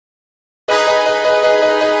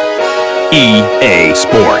EA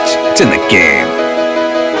Sports. It's in the game.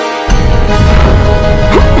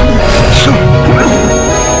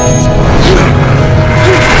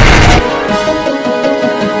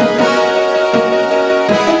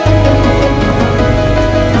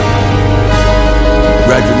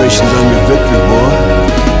 Congratulations on your victory, boy.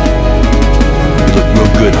 You look real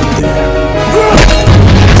good up there.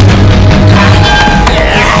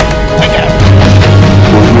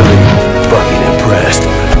 We're really fucking impressed.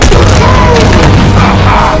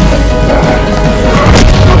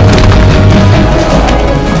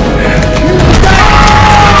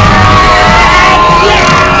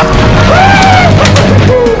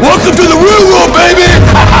 Welcome to the real world, baby!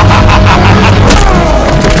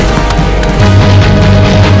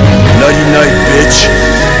 Night, night, bitch.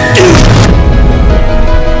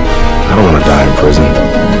 I don't want to die in prison.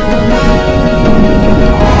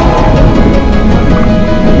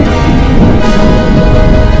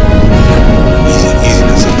 Easy,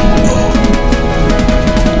 listen.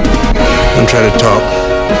 Don't try to talk.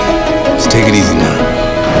 Just take it easy now.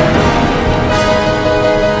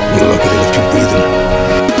 You're lucky to lift your breathing.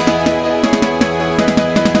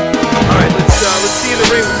 All right, let's see you in the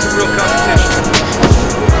ring with some real competition.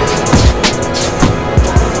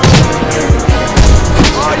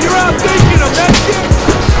 You're out thinking of that shit!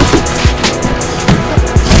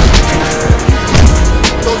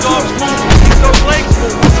 Those arms moving, keep those legs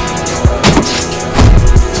moving.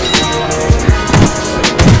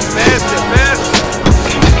 Faster, faster.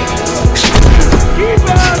 Keep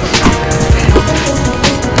up!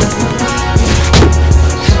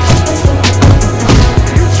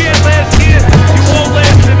 You can't last here, you won't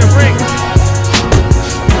last in the ring.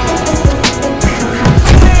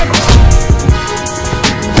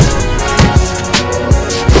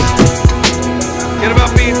 Get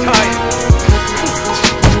about being tired.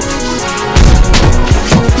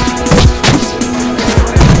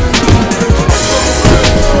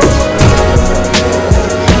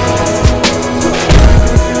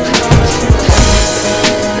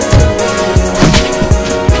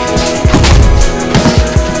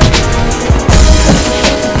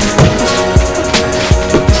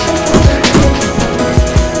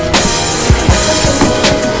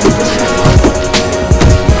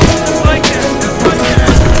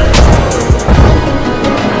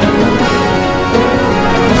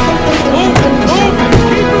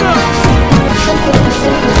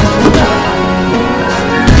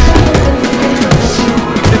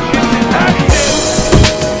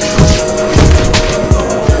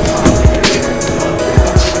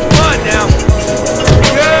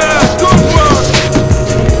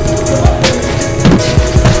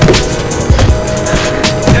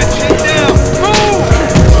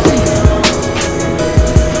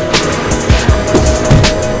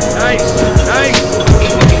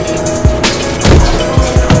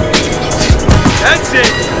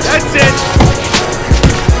 That's it.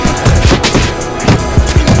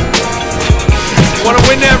 You want to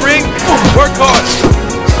win that ring? Work hard.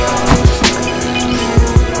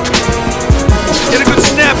 Get a good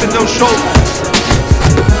snap in those shoulders.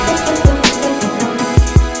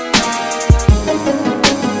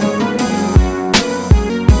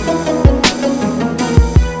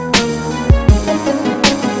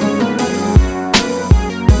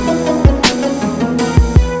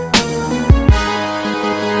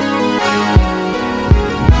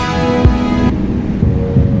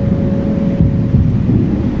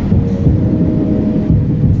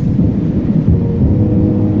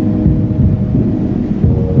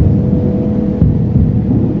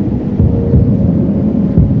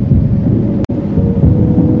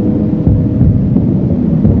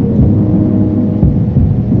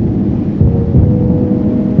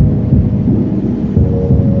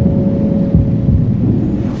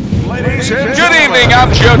 Good evening,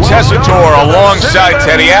 I'm Joe Tessitore alongside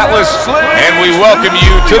Teddy Atlas, and we welcome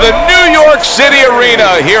you to the New York City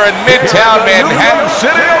Arena here in Midtown Manhattan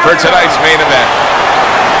for tonight's main event.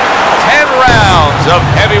 10 rounds of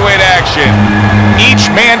heavyweight action. Each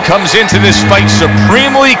man comes into this fight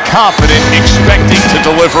supremely confident, expecting to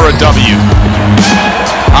deliver a W.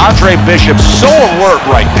 Andre Bishop's so alert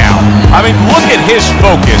right now. I mean, look at his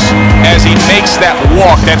focus as he makes that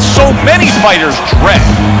walk that so many fighters dread.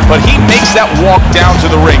 But he makes that walk down to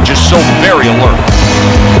the ring just so very alert.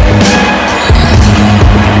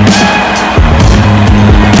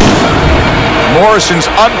 Morrison's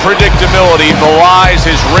unpredictability belies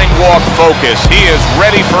his ring walk focus. He is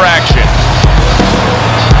ready for action.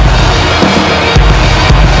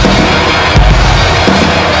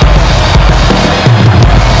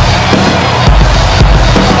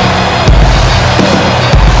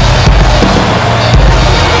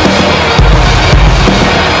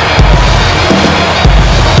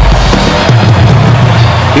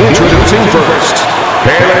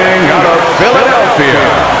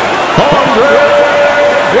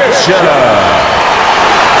 His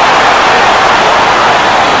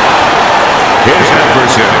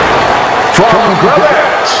adversary, from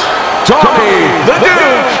G.O.A.T, Tommy the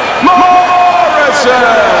Duke Morrison.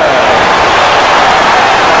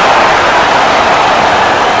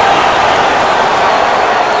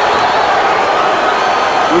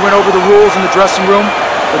 We went over the rules in the dressing room.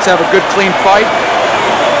 Let's have a good, clean fight.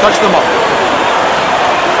 Touch them up.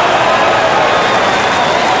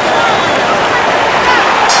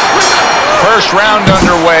 First round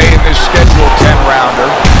underway in this scheduled 10-rounder.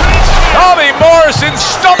 Tommy Morrison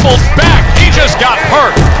stumbled back. He just got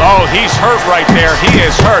hurt. Oh, he's hurt right there. He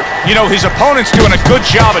is hurt. You know, his opponent's doing a good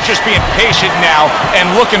job of just being patient now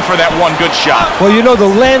and looking for that one good shot. Well, you know,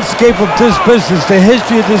 the landscape of this business, the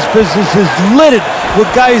history of this business is littered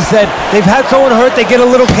with guys that they've had someone hurt, they get a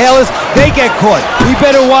little careless, they get caught. He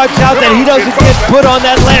better watch out that he doesn't get put on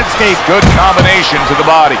that landscape. Good combination to the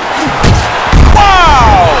body.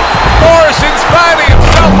 Wow! Morrison's finding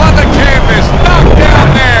himself on the canvas. Knocked down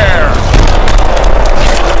there.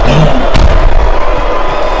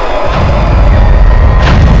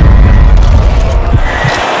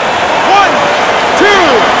 One, two,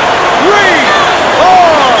 three,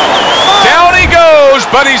 four, five. Down he goes,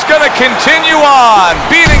 but he's going to continue on,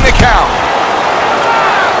 beating the count.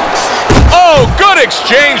 Oh, good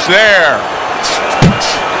exchange there.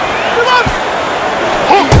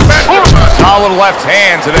 Solid left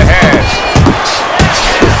hand to the head.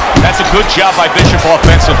 That's a good job by Bishop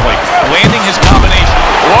offensively, landing his combination.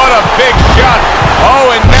 What a big shot.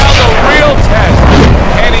 Oh, and now the real test.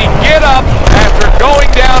 Can he get up after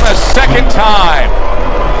going down a second time?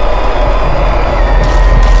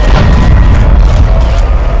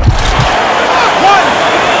 One,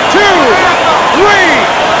 two, three,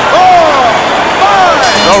 four, five.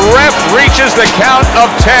 The ref reaches the count of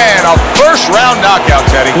 10. A first-round knockout,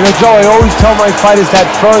 Teddy. You know, Joe, I always tell my fighters that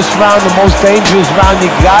first round, the most dangerous round, you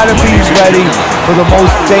gotta be ready for the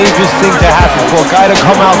most dangerous thing to happen, for a guy to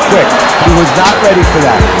come out quick. He was not ready for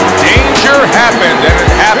that. Danger happened, and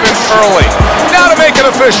it happened early. Now to make it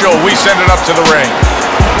official, we send it up to the ring.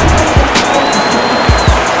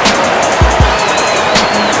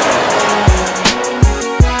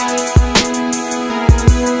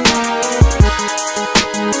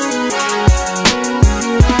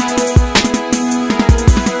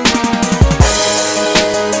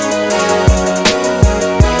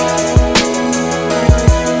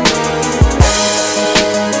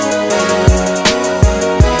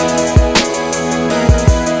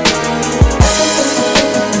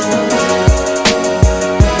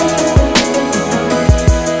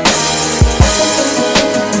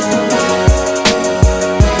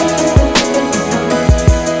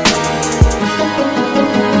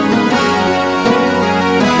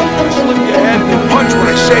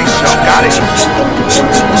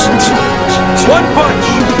 One punch,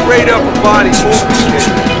 straight upper body movement, kid.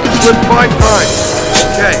 Flip 5 times.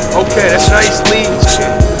 Okay, that's nice leans, kid.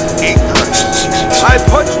 8 times. I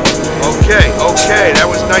punch. Okay, that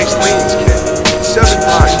was nice leans, kid. 7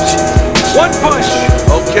 times. One punch.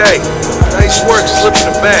 Okay, nice work slipping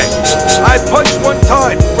the bag. I punched 1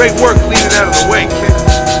 time. Great work leading out of the way, kid.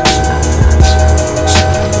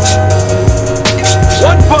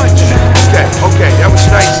 1 punch. Okay, that was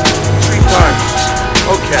nice. 3 times.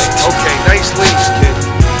 Okay, nice leads, kid.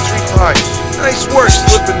 3 times. Nice work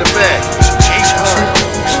slipping the bag. 8 times.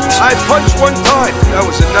 I punched 1 time. That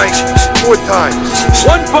was a nice 4 times.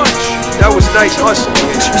 1 punch. That was nice hustle,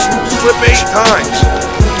 kid. Slip 8 times.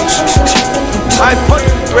 I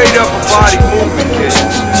punched straight upper body movement, kid.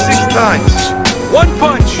 6 times. 1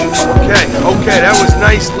 punch. Okay, that was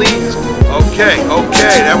nice leads. Okay,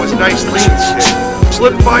 that was nice leads, kid.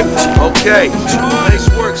 Slip 5. Okay. Nice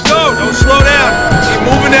work. Go. Don't slow down. Keep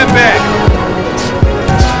moving that bag.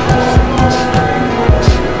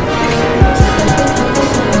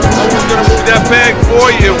 No one's gonna move that bag for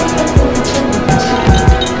you.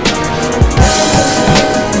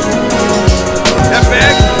 That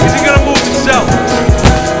bag isn't gonna move itself.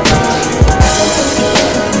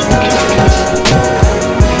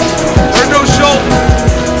 Turn those shoulders.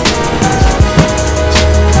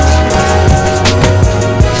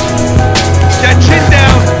 That chin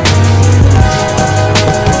down.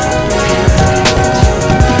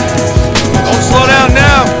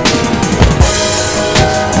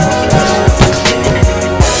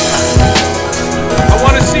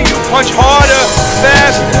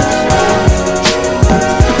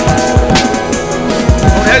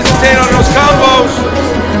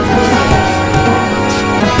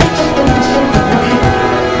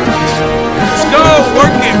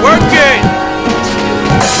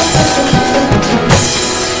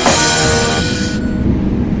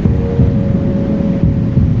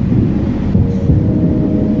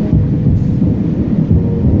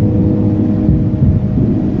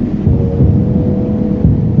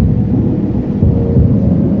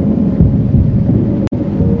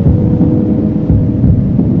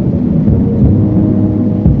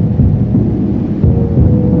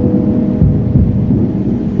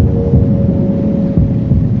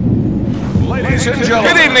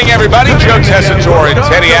 evening, everybody. Joe Tessitore and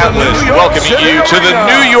Teddy Atlas welcoming you to the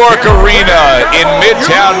New York Arena in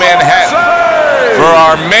Midtown Manhattan for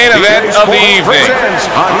our main event of the evening.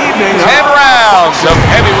 10 rounds of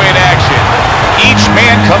heavyweight action. Each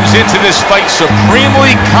man comes into this fight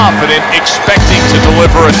supremely confident, expecting to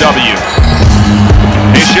deliver a W.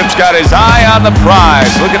 Bishop's got his eye on the prize.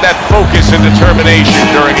 Look at that focus and determination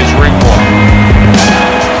during his ring walk.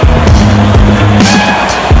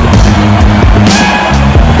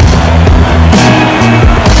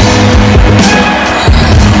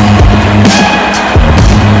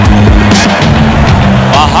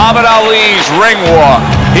 Muhammad Ali's ring walk.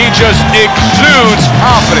 He just exudes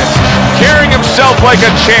confidence, carrying himself like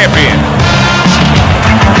a champion.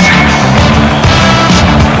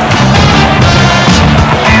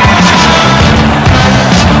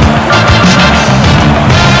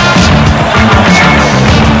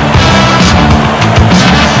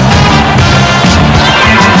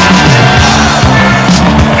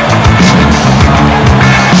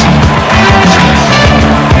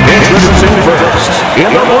 Introducing first,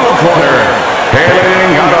 in the blue corner,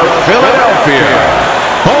 hailing out of Philadelphia,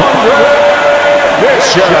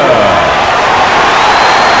 Bishop.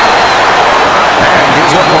 And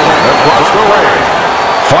his opponent across the way,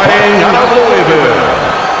 fighting out of Louisville,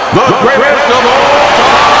 the greatest of all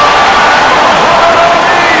time,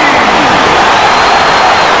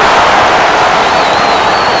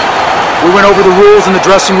 We went over the rules in the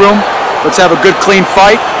dressing room. Let's have a good, clean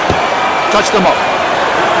fight. Touch them up.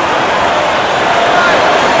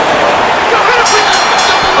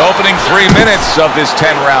 Opening 3 minutes of this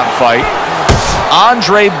 10-round fight.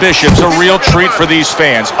 Andre Bishop's a real treat for these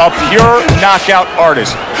fans, a pure knockout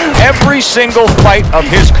artist. Every single fight of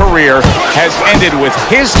his career has ended with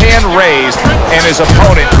his hand raised and his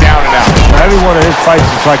opponent down and out. Every one of his fights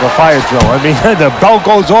is like a fire drill. I mean, the bell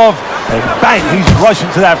goes off, and bang, he's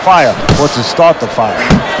rushing to that fire. What's to start the fire?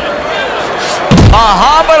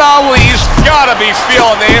 Muhammad Ali's gotta be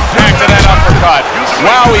feeling the impact of that uppercut.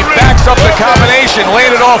 Wow, he backs up the combination,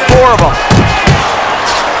 landed all 4 of them.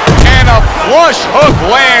 And a flush hook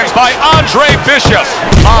lands by Andre Bishop.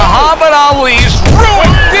 Muhammad Ali's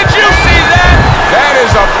ruined. Did you see that? That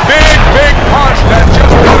is a big, big punch that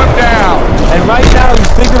just put him down. And right now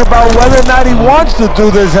he's thinking about whether or not he wants to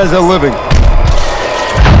do this as a living.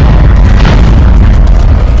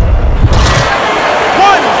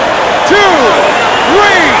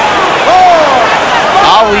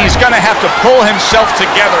 Ali's going to have to pull himself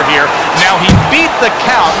together here. Now, he beat the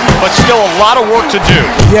count, but still a lot of work to do.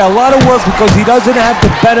 Yeah, a lot of work because he doesn't have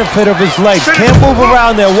the benefit of his legs. Can't move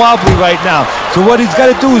around there wobbly right now. So what he's got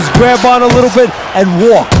to do is grab on a little bit and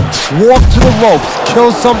walk. Walk to the ropes.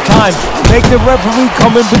 Kill some time. Make the referee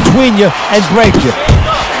come in between you and break you.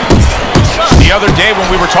 The other day when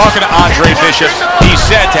we were talking to Andre Bishop, he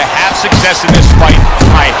said to have success in this fight,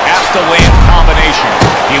 I have to land combinations.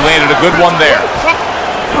 He landed a good one there.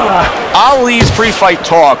 Ali's pre-fight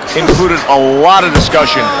talk included a lot of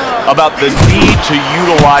discussion about the need to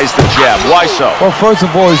utilize the jab. Why so? Well, first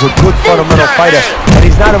of all, he's a good fundamental fighter, and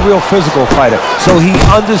he's not a real physical fighter. So he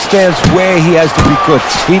understands where he has to be good.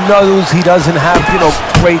 He knows he doesn't have,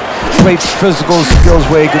 great physical skills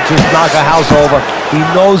where he could just knock a house over. He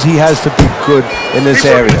knows he has to be good in this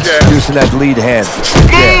area, using that lead hand.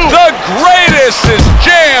 Yeah. The greatest is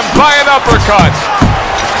jammed by an uppercut.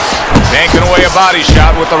 Banking away a body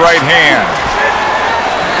shot with the right hand.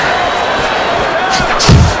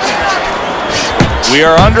 We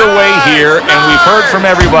are underway here, and we've heard from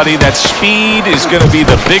everybody that speed is going to be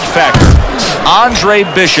the big factor. Andre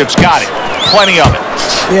Bishop's got it. Plenty of it.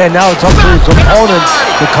 Yeah, now it's up to his opponent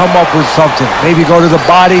to come up with something. Maybe go to the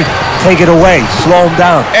body, take it away, slow him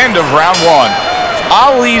down. End of round 1.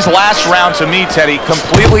 Ali's last round, to me, Teddy,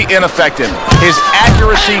 completely ineffective. His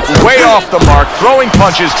accuracy way off the mark, throwing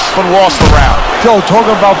punches, but lost the round. Joe,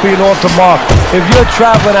 talking about being off the mark. If you're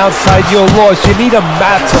traveling outside, you're lost. You need a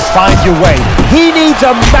map to find your way. He needs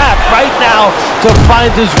a map right now to find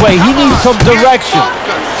his way. He needs some direction.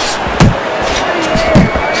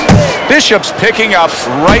 Bishop's picking up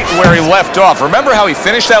right where he left off. Remember how he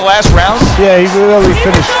finished that last round? Yeah, he really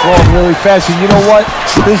finished strong, really fast. And you know what?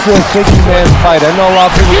 This is a thinking man's fight. I know a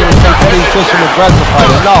lot of people are going to say that he's just an aggressive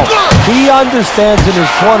fighter. No, he understands, and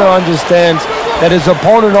his corner understands that his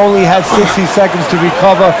opponent only has 60 seconds to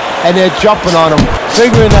recover, and they're jumping on him,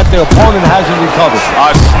 figuring that the opponent hasn't recovered.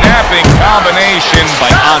 A snapping combination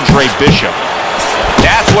by Andre Bishop.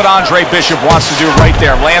 That's what Andre Bishop wants to do right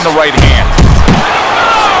there, land the right hand.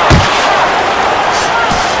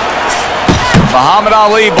 Muhammad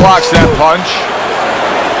Ali blocks that punch.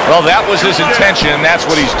 Well, that was his intention, and that's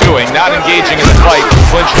what he's doing, not engaging in the fight,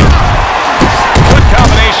 clinching.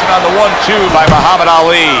 combination on the 1-2 by Muhammad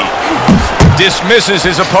Ali. Dismisses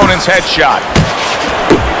his opponent's headshot.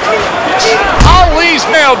 Ali's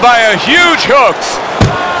nailed by a huge hook.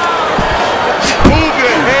 Move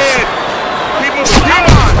your head. People, come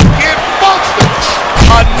on, get busted.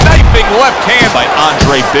 A knifing left hand by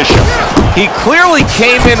Andre Bishop. He clearly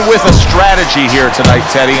came in with a strategy here tonight,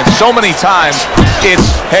 Teddy, and so many times it's,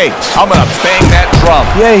 hey, I'm going to bang that drum.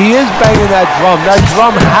 Yeah, he is banging that drum. That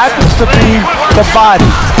drum happens to be the body,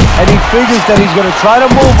 and he figures that he's going to try to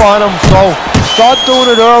move on him, so start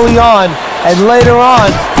doing it early on, and later on,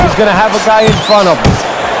 he's going to have a guy in front of him.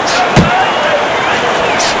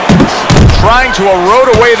 Trying to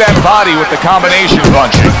erode away that body with the combination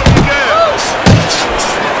punching.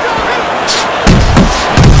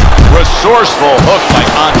 Resourceful hook by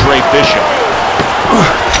Andre Bishop.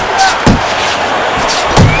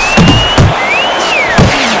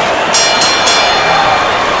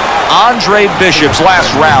 Andre Bishop's last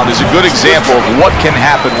round is a good example of what can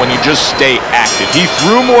happen when you just stay active. He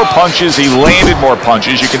threw more punches, he landed more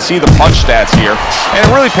punches. You can see the punch stats here, and it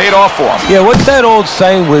really paid off for him. Yeah, what's that old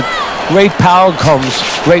saying? With great power comes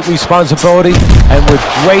great responsibility, and with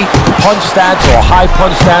great punch stats or high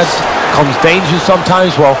punch stats comes danger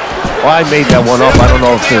sometimes. Well, I made that one up. I don't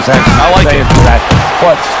know if there's actually a saying for that.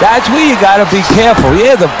 But that's where you got to be careful.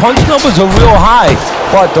 Yeah, the punch numbers are real high,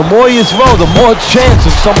 but the more you throw, the more chance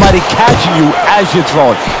of somebody catching you as you're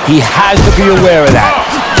throwing. He has to be aware of that.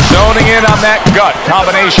 Zoning in on that gut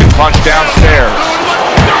combination punch downstairs.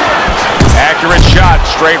 Accurate shot,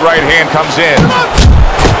 straight right hand comes in.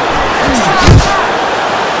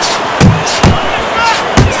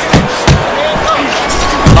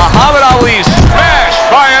 Muhammad Ali smashed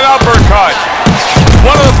by an uppercut.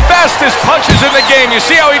 One of the fastest punches in the game. You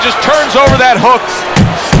see how he just turns over that hook?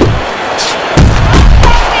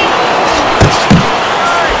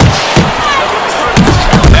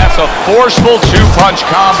 That's a forceful two-punch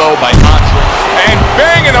combo by Andre. And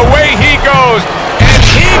banging away he goes. And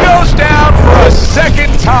he goes down for a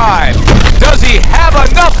second time. Does he have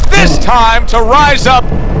enough this time to rise up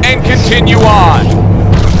and continue on?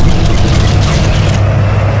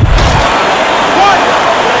 1,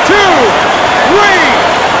 2, 3,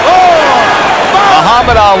 4, 5.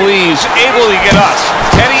 Muhammad Ali's able to get us.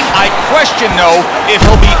 Teddy, I question, though, if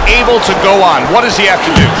he'll be able to go on. What does he have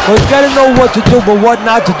to do? Well, he's got to know what to do, but what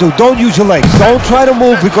not to do. Don't use your legs. Don't try to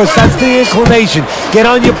move because that's the inclination. Get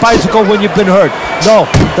on your bicycle when you've been hurt. No,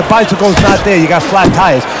 the bicycle's not there. You got flat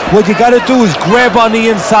tires. What you got to do is grab on the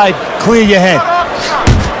inside, clear your head.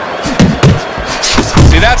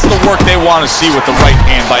 See, that's the work they want to see with the right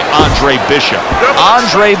hand by Andre Bishop.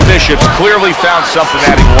 Andre Bishop's clearly found something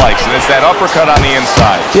that he likes, and it's that uppercut on the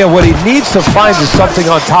inside. Yeah, what he needs to find is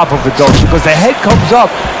something on top of it, though, because the head comes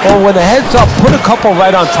up, or when the head's up, put a couple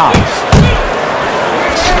right on top.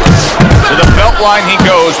 To the belt line he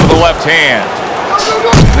goes with the left hand.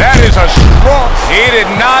 That is a strong... He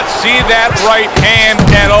did not see that right hand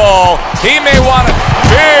at all. He may want a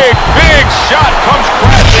big shot comes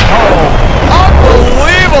crashing home.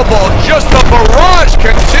 Unbelievable. Just the barrage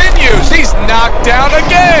continues. He's knocked down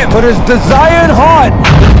again. But his desired heart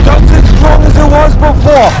is just as strong as it was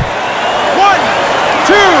before. 1,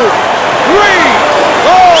 2, 3,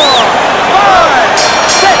 4, 5,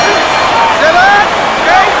 6, 7,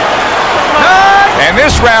 8, 9. And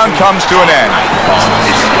this round comes to an end.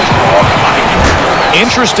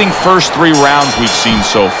 Interesting first 3 rounds we've seen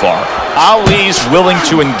so far. Ali's willing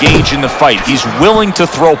to engage in the fight. He's willing to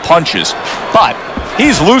throw punches, but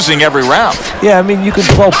he's losing every round. Yeah, I mean, you can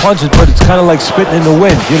throw punches, but it's kind of like spitting in the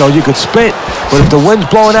wind. You know, you could spit, but if the wind's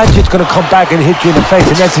blowing at you, it's going to come back and hit you in the face,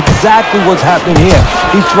 and that's exactly what's happening here.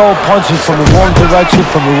 He's throwing punches from the wrong direction,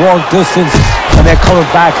 from the wrong distance, and they're coming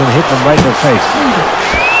back and hitting him right in the face.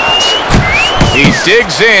 He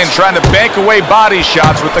digs in, trying to bank away body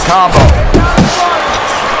shots with the combo.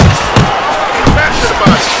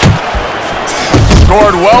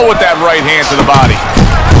 Scored well with that right hand to the body.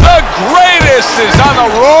 The greatest is on the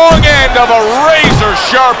wrong end of a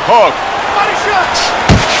razor-sharp hook.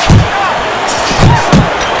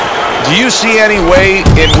 Do you see any way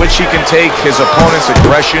in which he can take his opponent's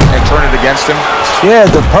aggression and turn it against him? Yeah,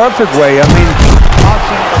 the perfect way. I mean,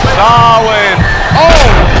 solid. Oh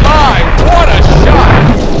my, what a shot.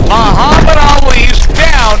 Muhammad Ali's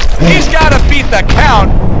down. He's got to beat the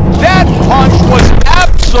count. That punch was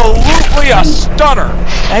absolutely a stunner.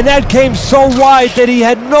 And that came so wide that he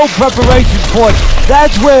had no preparation for it.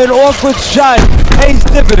 That's where an awkward shot pays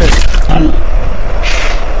dividends. 1, 2, 3,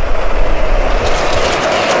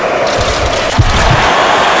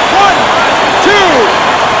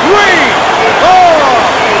 4,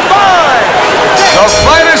 5, 6. The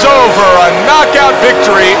fight is over. A knockout victory.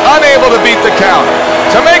 to beat the count.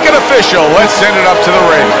 To make it official, let's send it up to the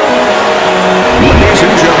ring. Ladies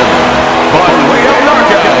and gentlemen, by way of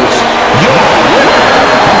knockouts, your winner,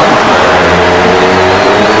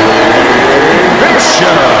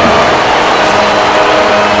 Bishop.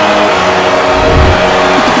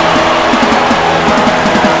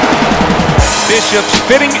 Bishop's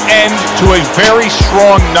fitting end to a very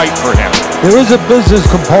strong night for him. There is a business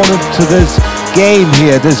component to this game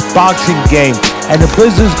here, this boxing game. And the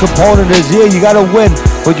business component is here, you got to win,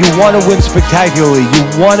 but you want to win spectacularly. You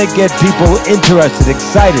want to get people interested,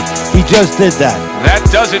 excited. He just did that. That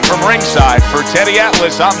does it from ringside. For Teddy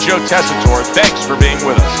Atlas, I'm Joe Tessitore. Thanks for being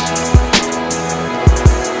with us.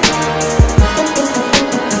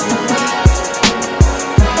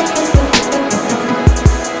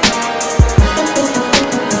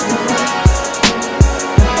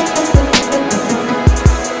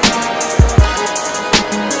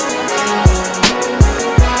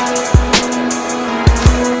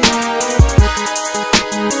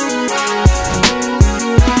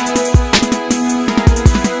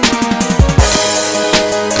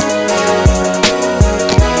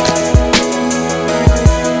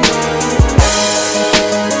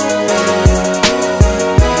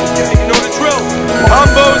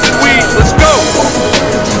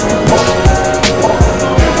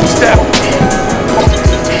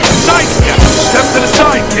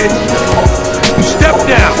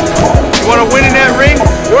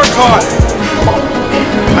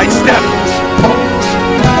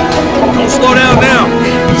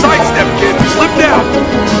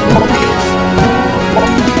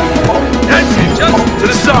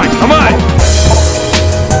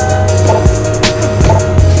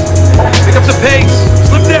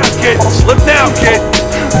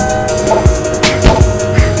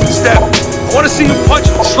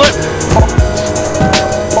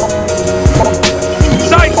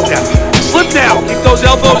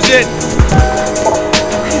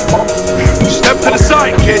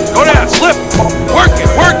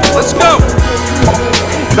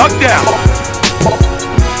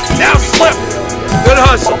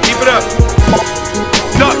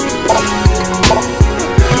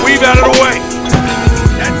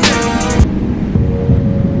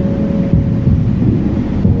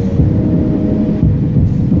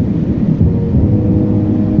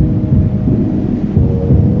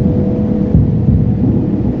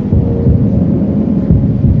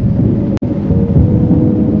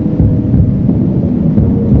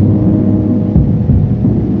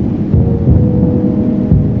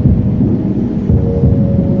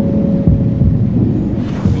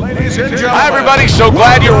 Hi everybody, so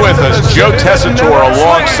glad you're with us. Joe Tessitore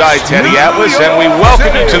alongside Teddy Atlas, and we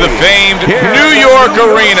welcome you to the famed New York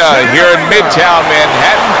Arena here in Midtown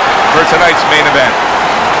Manhattan for tonight's main event.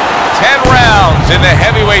 10 rounds in the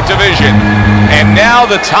heavyweight division, and now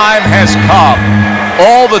the time has come.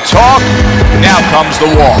 All the talk, now comes the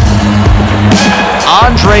walk.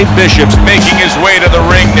 Andre Bishop's making his way to the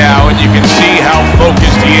ring now, and you can see how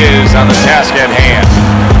focused he is on the task at hand.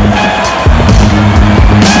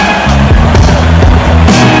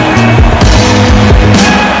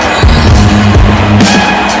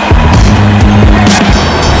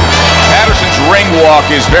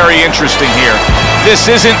 Walk is very interesting here. This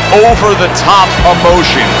isn't over-the-top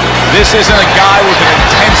emotion. This isn't a guy with an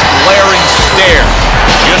intense glaring stare.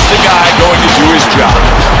 Just a guy going to do his job.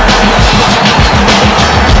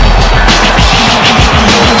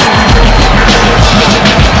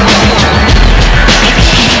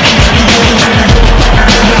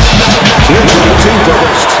 Introducing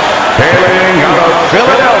first, hailing out of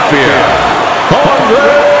Philadelphia,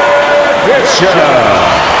 Andre Bishop.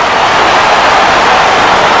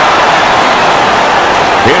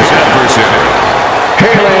 His adversary,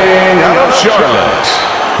 hailing out of Charlotte,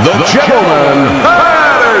 the gentleman,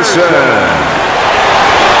 Patterson.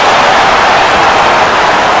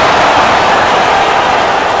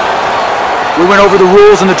 We went over the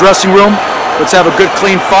rules in the dressing room. Let's have a good,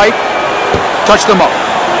 clean fight. Touch them up.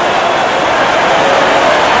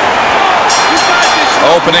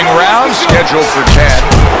 Opening round scheduled for 10.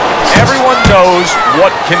 Everyone knows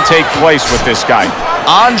what can take place with this guy.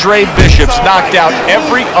 Andre Bishop's knocked out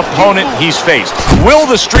every opponent he's faced. Will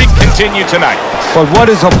the streak continue tonight? But what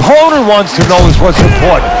his opponent wants to know is what's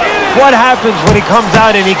important. What happens when he comes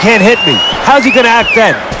out and he can't hit me? How's he going to act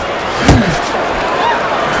then?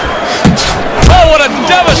 Oh, what a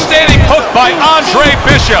devastating hook by Andre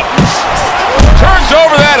Bishop. Turns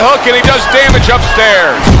over that hook and he does damage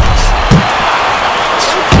upstairs.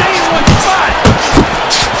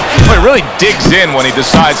 He really digs in when he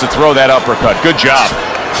decides to throw that uppercut. Good job.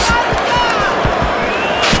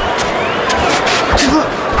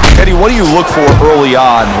 Teddy, what do you look for early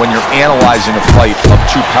on when you're analyzing a fight of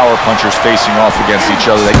two power punchers facing off against each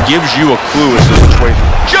other that gives you a clue as to which way?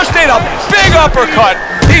 Just ate a big uppercut.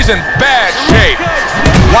 He's in bad shape.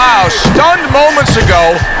 Wow, stunned moments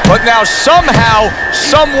ago, but now somehow,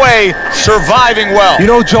 some way, surviving well. You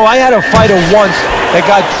know, Joe, I had a fighter once that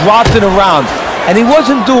got dropped in a round, and he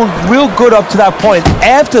wasn't doing real good up to that point.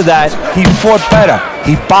 After that, he fought better.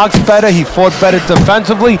 He boxed better, he fought better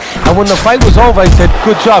defensively, and when the fight was over, I said,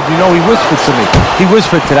 good job. You know, he whispered to me. He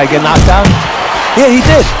whispered, did I get knocked down? Yeah, he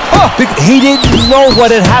did. He didn't know what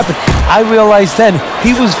had happened. I realized then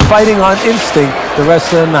he was fighting on instinct the rest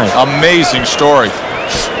of the night. Amazing story.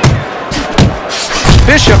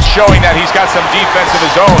 Bishop's showing that he's got some defense of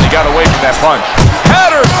his own. He got away from that punch.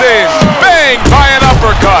 Patterson, bang, by an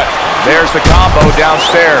uppercut. There's the combo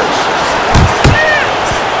downstairs.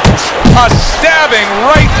 A stabbing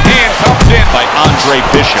right hand comes in by Andre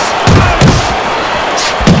Bishop.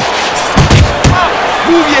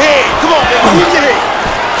 Move your head. Come on, man. Move your head.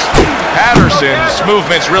 Patterson's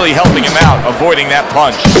movement's really helping him out, avoiding that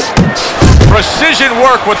punch. Precision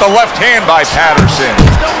work with the left hand by Patterson.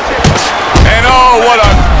 And oh, what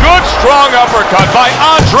a good, strong uppercut by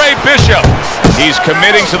Andre Bishop. He's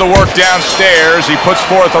committing to the work downstairs. He puts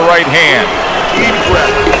forth the right hand.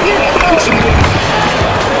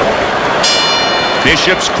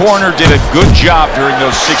 Bishop's corner did a good job during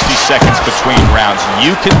those 60 seconds between rounds.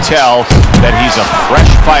 You can tell that he's a fresh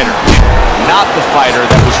fighter, not the fighter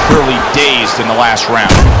that was clearly dazed in the last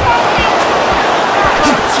round.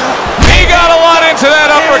 He got a lot into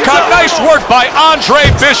that uppercut. Nice work by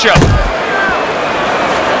Andre Bishop.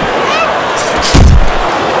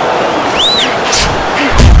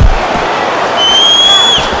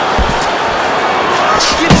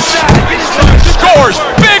 Scores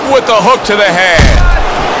big with the hook to the head.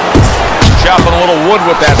 Chopping a little wood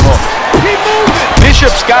with that hook.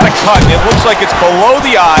 Bishop's got a cut. It looks like it's below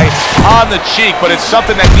the eye on the cheek, but it's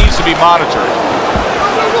something that needs to be monitored.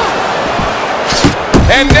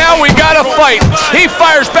 And now we got a fight. He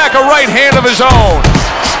fires back a right hand of his own.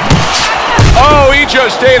 Oh, he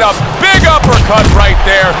just ate a big uppercut right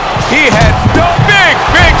there. He had no big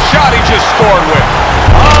shot he just scored with.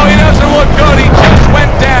 Oh, he doesn't look good. He just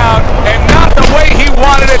went down, and not the way he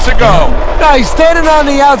wanted it to go. No, he's standing on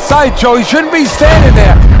the outside, Joe. He shouldn't be standing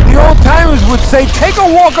there. The old-timers would say, take a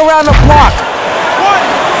walk around the block.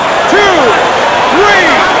 1, 2, 3,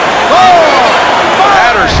 4.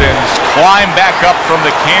 Patterson's climb back up from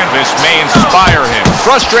the canvas may inspire him,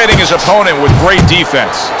 frustrating his opponent with great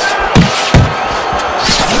defense.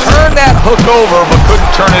 Turned that hook over, but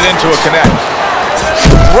couldn't turn it into a connect.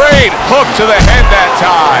 Great hook to the head that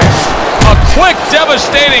time. A quick,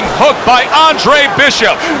 devastating hook by Andre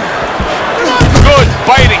Bishop. Good,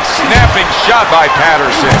 biting, snapping shot by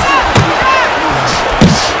Patterson.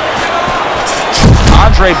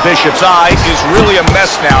 Andre Bishop's eye is really a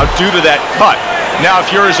mess now due to that cut. Now,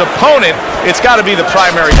 if you're his opponent, it's got to be the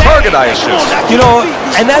primary target, I assume. You know,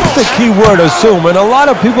 and that's the key word, assume. And a lot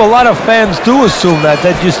of people, a lot of fans do assume that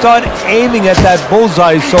you start aiming at that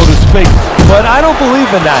bullseye, so to speak. But I don't believe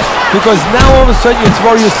in that, because now all of a sudden you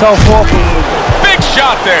throw yourself off. Big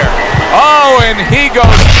shot there. Oh, and he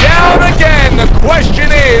goes down again. The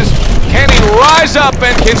question is, can he rise up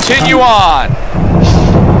and continue on?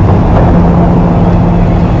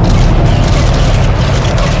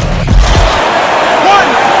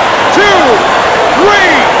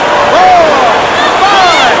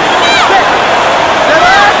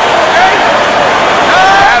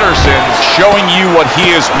 Showing you what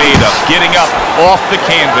he is made of, getting up off the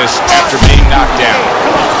canvas after being knocked down.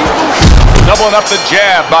 Doubling up the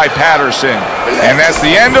jab by Patterson. And that's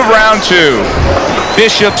the end of round 2.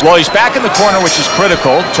 Bishop, well, he's back in the corner, which is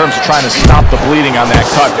critical in terms of trying to stop the bleeding on that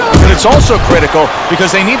cut. But it's also critical because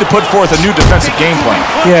they need to put forth a new defensive game plan.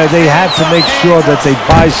 Yeah, they have to make sure that they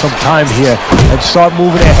buy some time here and start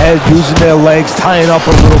moving their head, using their legs, tying up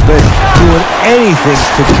a little bit, doing anything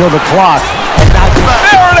to kill the clock. And not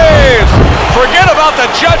there it is! Forget about the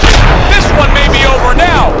judges. This one may be over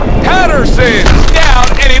now. Patterson's down,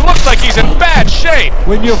 and he looks like he's in bad shape.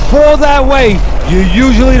 When you fall that way, you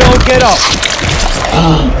usually don't get up.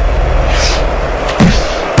 1, 2,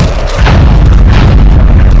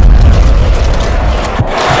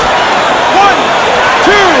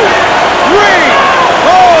 3,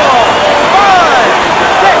 4, 5,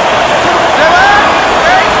 6, 7,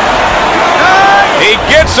 8, 9. He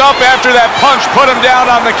gets up after that punch put him down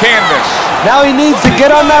on the canvas. Now he needs to get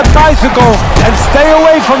on that bicycle and stay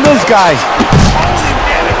away from this guy.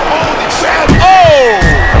 Oh!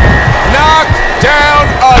 Knocked down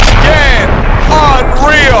again.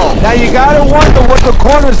 Unreal. Now you gotta wonder what the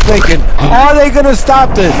corner's thinking. Are they gonna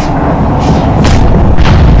stop this?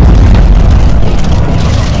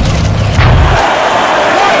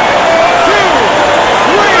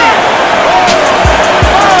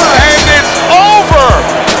 And it's over!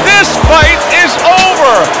 This fight is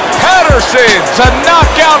over! Patterson's a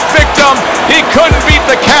knockout victim. He couldn't beat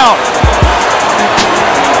the count.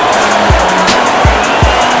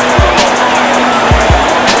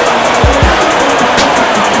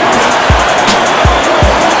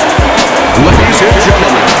 Ladies and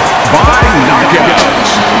gentlemen, by knockouts,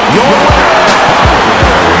 your winner,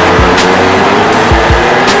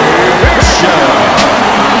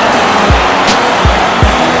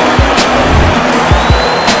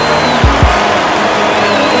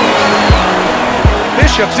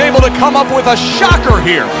 Bishop's able to come up with a shocker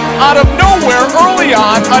here. Out of nowhere, early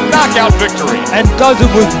on, a knockout victory. And does it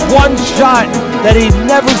with one shot that he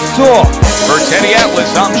never saw. For Teddy Atlas,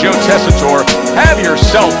 I'm Joe Tessitore. Have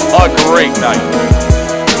yourself a great night.